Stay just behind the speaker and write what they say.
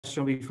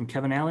question will be from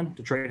Kevin Allen,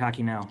 Detroit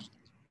Hockey Now.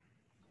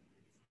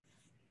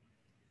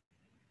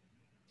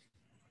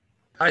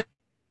 Hi,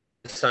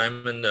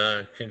 Simon.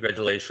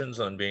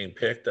 Congratulations on being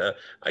picked.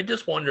 I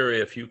just wonder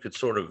if you could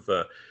sort of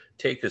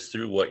take us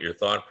through what your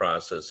thought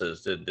process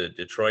is. Did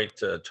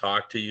Detroit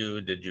talk to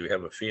you? Did you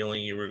have a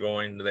feeling you were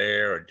going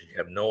there, or did you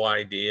have no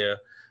idea?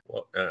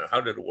 Well,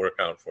 how did it work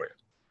out for you?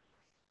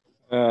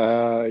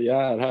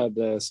 Yeah, I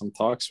had some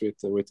talks with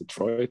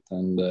Detroit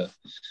and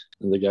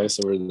the guys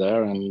over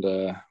there, and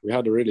we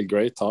had really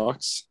great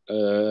talks.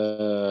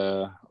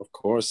 Of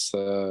course,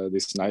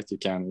 this night you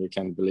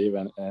can believe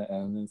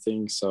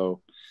anything.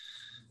 So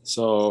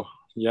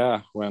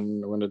yeah,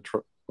 when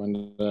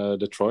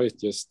Detroit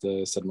just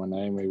said my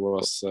name, it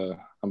was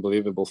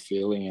unbelievable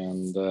feeling,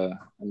 and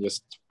I'm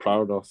just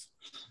proud of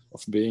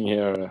being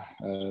here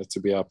to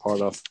be a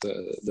part of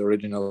the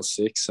original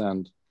six,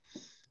 and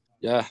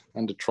yeah,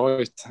 and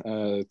Detroit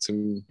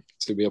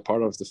to be a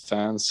part of the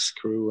fans,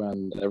 crew,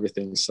 and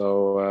everything.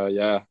 So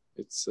yeah,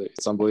 it's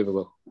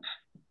unbelievable.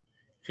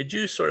 Could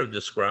you sort of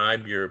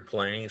describe your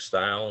playing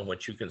style and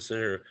what you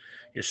consider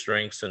your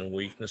strengths and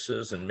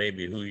weaknesses, and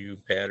maybe who you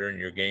pattern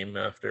your game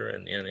after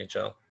in the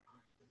NHL?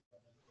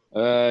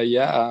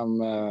 Yeah,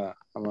 I'm a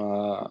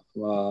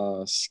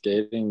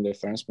skating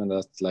defenseman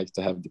that like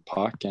to have the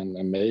puck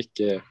and make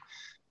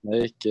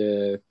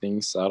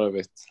things out of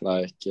it,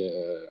 like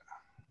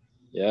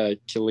yeah,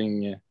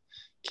 killing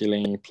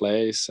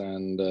plays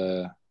and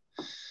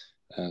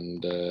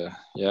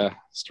yeah,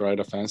 straight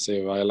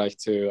offensive. I like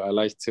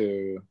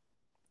to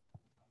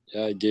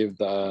yeah, give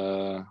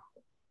the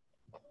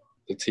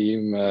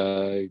team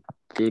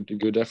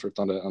good effort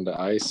on the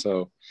ice.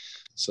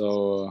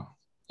 So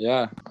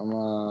yeah, I'm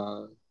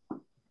a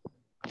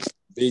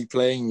big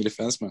playing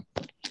defenseman.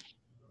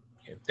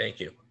 Okay, thank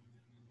you.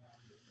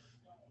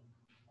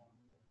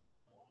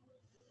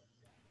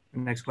 The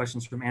next question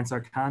is from Ansar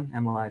Khan,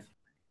 M Live.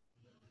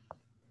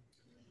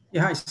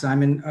 Yeah, hi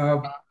Simon.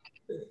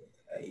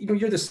 You know,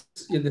 you're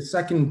the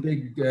second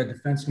big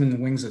defenseman the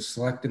Wings have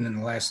selected in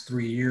the last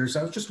 3 years.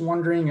 I was just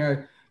wondering,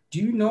 do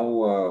you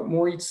know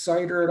Moritz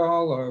Seider at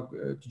all?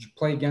 Did you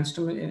play against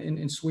him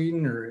in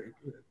Sweden, or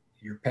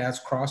your paths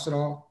cross at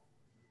all?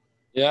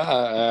 Yeah,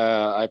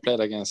 I played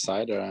against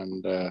Seider,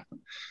 and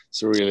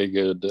it's a really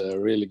good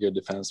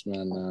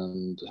defenseman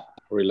and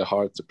really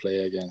hard to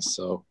play against.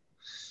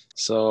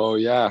 So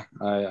yeah,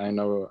 I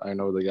know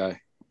the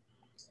guy.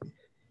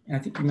 And I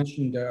think you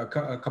mentioned a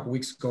couple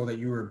weeks ago that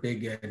you were a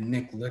big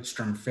Nick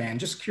Lidstrom fan.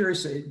 Just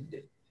curious,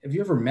 have you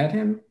ever met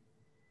him?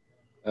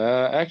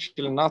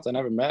 Actually not. I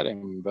never met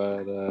him,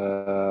 but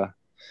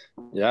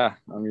yeah,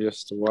 I'm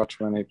used to watch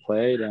when he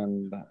played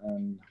and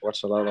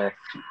watch a lot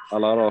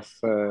of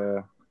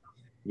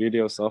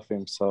videos of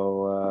him.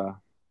 So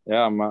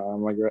yeah,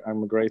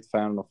 I'm a great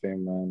fan of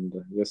him, and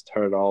just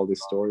heard all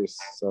these stories.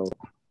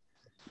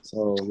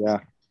 So yeah.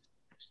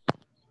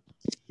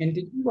 And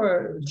did you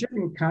have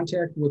any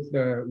contact with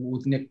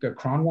Nick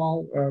Kronwall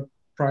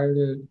prior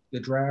to the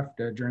draft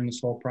during this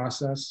whole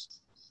process?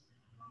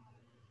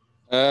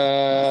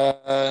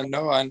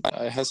 No,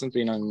 I hasn't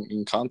been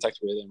in contact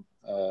with him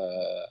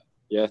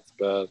yet,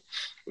 but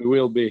we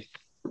will be.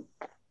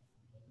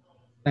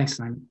 Thanks,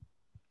 Simon.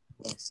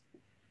 Thanks.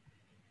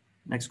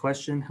 Next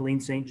question,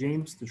 Helene St.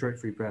 James, Detroit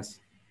Free Press.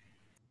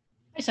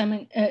 Hi,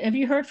 Simon. Have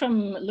you heard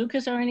from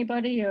Lucas or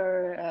anybody,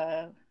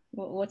 or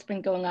what's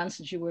been going on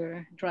since you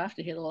were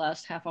drafted here the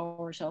last half hour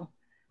or so?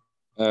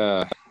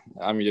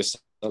 I'm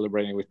just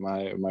celebrating with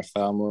my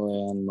family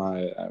and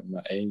my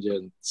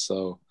agent.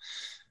 So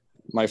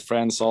my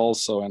friends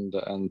also, and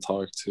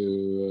talk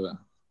to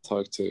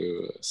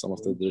some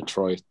of the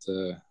Detroit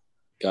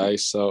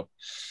guys. So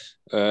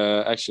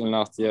actually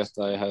not yet.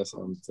 I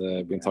haven't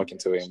been talking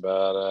to him,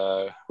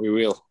 but we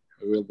will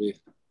be.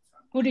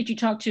 Who did you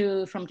talk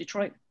to from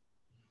Detroit?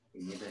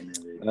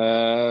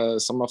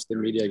 Some of the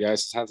media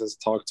guys. Haven't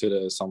talked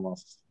to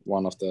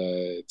one of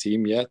the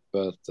team yet,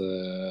 but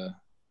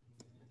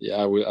yeah,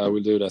 I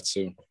will do that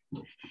soon.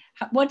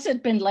 What's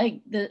it been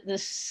like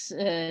this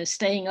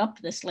staying up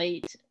this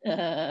late?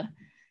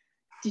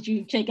 Did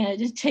you take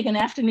an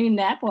afternoon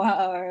nap,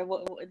 or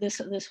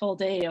this whole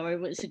day, or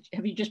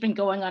have you just been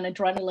going on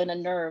adrenaline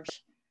and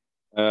nerves?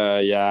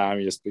 Yeah,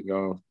 I'm just been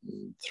going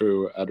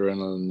through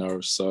adrenaline and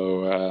nerves.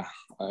 So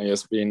I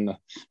just been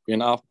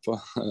up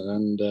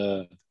and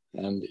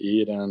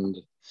eat, and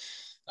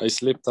I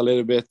slept a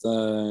little bit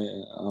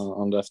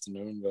on the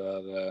afternoon,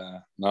 but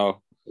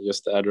now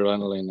just the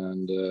adrenaline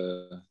and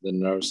the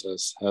nerves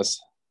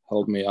has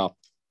held me up.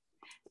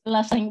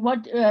 Last thing,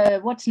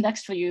 what's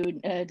next for you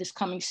this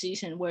coming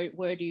season? Where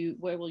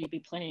will you be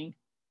playing?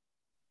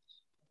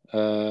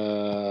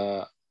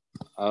 I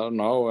don't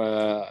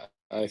know.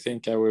 I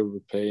think I will be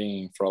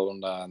playing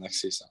Frölunda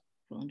next season.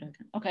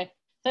 Okay.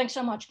 Thanks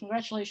so much.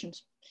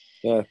 Congratulations.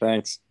 Yeah,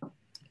 thanks.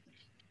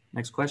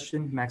 Next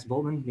question, Max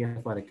Boltman, The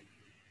Athletic.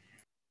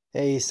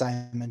 Hey,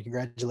 Simon,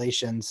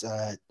 congratulations.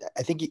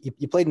 I think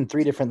you played in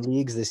 3 different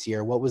leagues this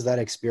year. What was that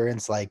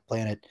experience like,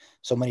 playing at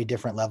so many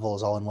different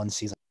levels all in one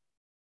season?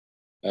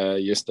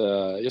 just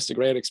a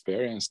great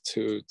experience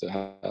to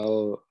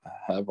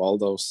have all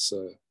those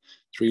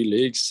 3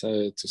 leagues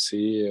to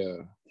see,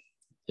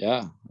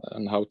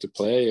 and how to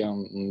play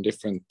on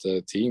different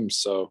teams.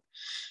 So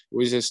it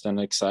was just an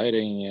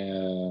exciting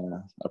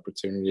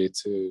opportunity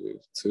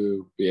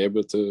to be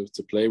able to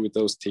play with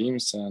those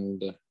teams,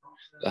 and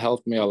that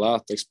helped me a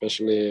lot,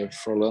 especially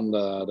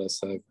Frölunda.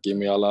 That's given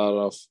me a lot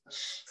of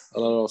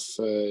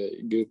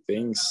good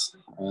things,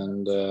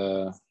 and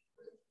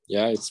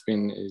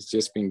it's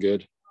just been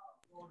good.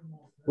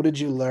 What did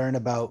you learn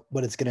about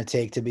what it's going to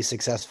take to be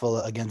successful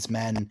against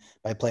men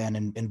by playing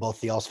in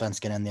both the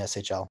Allsvenskan and the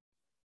SHL?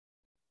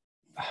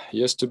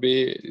 Just to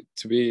be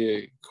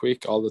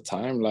quick all the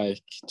time,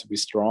 like to be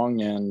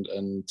strong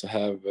and to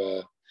have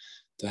the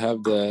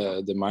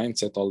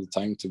mindset all the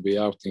time to be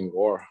out in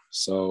war.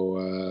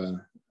 So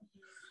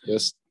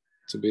just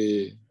to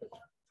be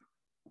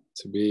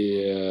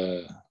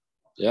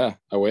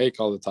awake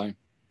all the time.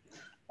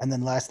 And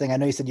then last thing, I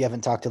know you said you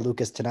haven't talked to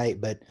Lucas tonight,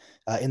 but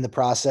in the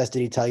process,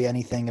 did he tell you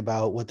anything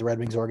about what the Red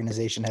Wings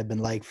organization had been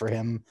like for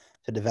him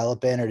to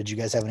develop in, or did you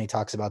guys have any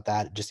talks about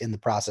that just in the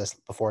process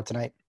before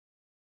tonight?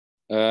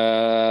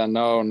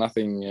 No,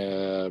 nothing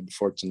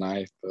before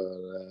tonight. But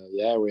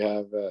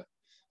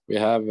we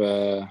have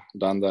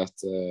done that.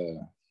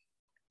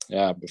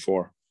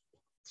 Before.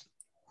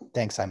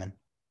 Thanks, Simon.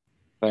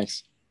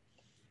 Thanks.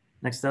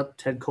 Next up,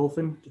 Ted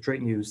Colfin,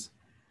 Detroit News.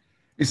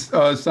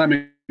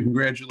 Simon,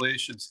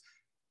 congratulations.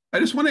 I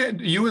just want to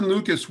add, you and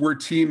Lucas were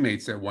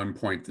teammates at one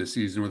point this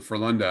season with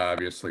Frölunda,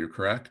 obviously,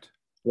 correct?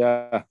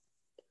 Yeah.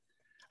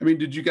 I mean,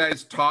 did you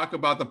guys talk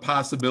about the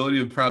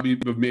possibility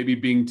of maybe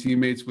being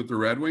teammates with the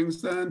Red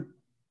Wings then?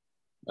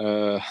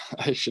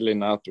 Actually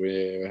not.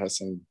 We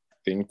hasn't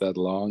think that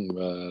long,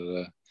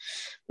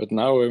 but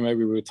now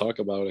maybe we'll talk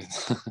about it.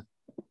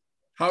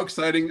 How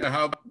exciting,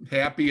 how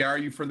happy are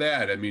you for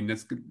that? I mean,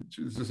 this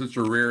is such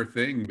a rare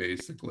thing,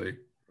 basically.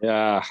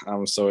 Yeah,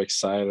 I'm so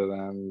excited,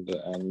 and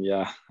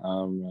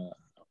I'm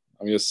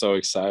just so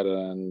excited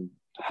and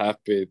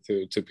happy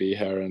to be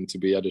here and to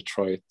be at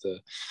Detroit,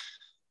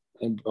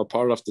 and a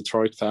part of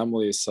Detroit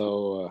family.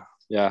 So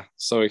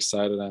so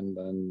excited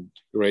and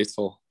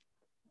grateful.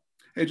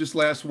 Hey, just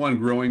last one.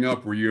 Growing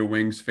up, were you a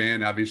Wings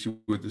fan? Obviously,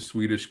 with the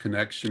Swedish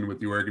connection with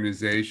the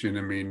organization.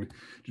 I mean,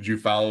 did you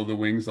follow the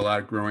Wings a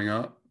lot growing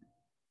up?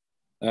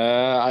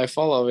 I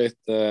follow it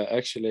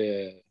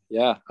actually.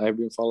 Yeah, I've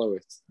been following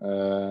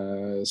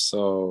it.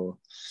 So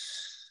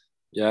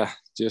yeah,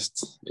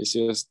 it's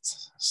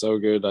just so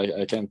good.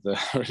 I can't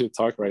really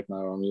talk right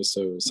now. I'm just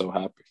so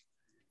happy.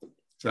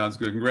 Sounds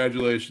good.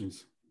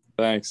 Congratulations.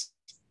 Thanks.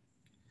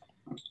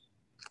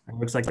 It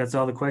looks like that's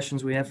all the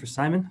questions we have for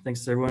Simon.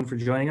 Thanks to everyone for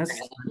joining us.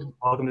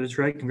 Welcome to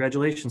Detroit.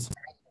 Congratulations.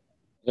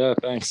 Yeah,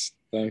 thanks.